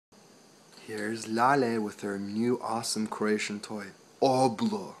Here's Lale with her new awesome Croatian toy,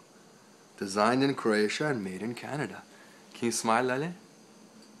 Oblo. Designed in Croatia and made in Canada. Can you smile, Lale?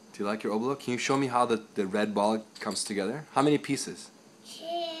 Do you like your Oblo? Can you show me how the red ball comes together? How many pieces? 2.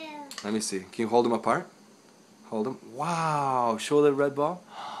 Let me see. Can you hold them apart? Hold them. Wow! Show the red ball.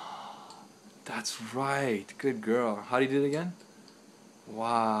 That's right. Good girl. How do you do it again?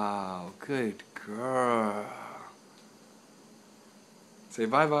 Wow. Good girl. Say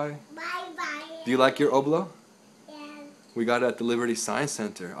bye-bye. Bye-bye. Do you like your Oblo? Yeah. We got it at the Liberty Science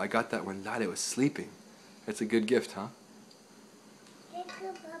Center. I got that when Lale was sleeping. It's a good gift, huh? Thank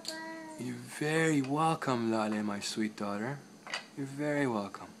you, Papa. You're very welcome, Lale, my sweet daughter. You're very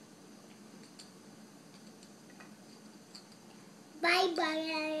welcome.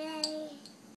 Bye-bye.